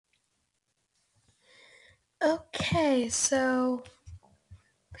Okay, so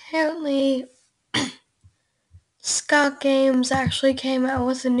apparently Scott Games actually came out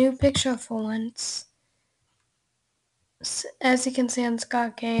with a new picture for once. As you can see on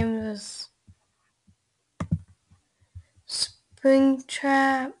Scott Games,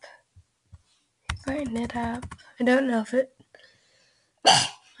 Springtrap. Brighten it up. I don't know if it.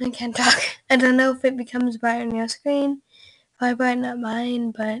 I can't talk. I don't know if it becomes bright on your screen. If I brighten up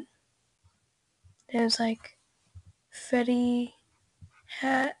mine, but there's like Freddy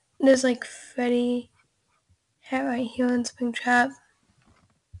hat. There's like Freddy hat right here on Springtrap.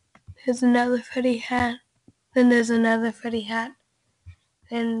 There's another Freddy hat. Then there's another Freddy hat.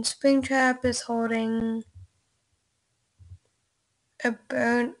 And Springtrap is holding a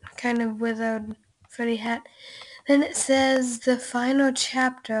burnt, kind of withered Freddy hat. Then it says the final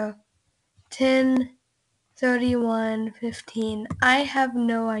chapter, 10/31/15. I have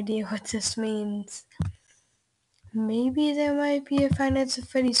no idea what this means. Maybe there might be a Five Nights at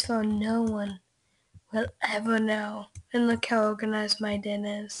Freddy's phone. No one will ever know. And look how organized my den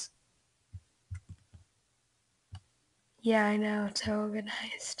is. Yeah, I know, it's so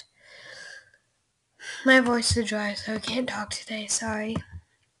organized. My voice is dry, so I can't talk today, sorry.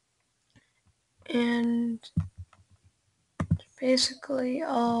 And basically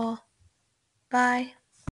all. Bye.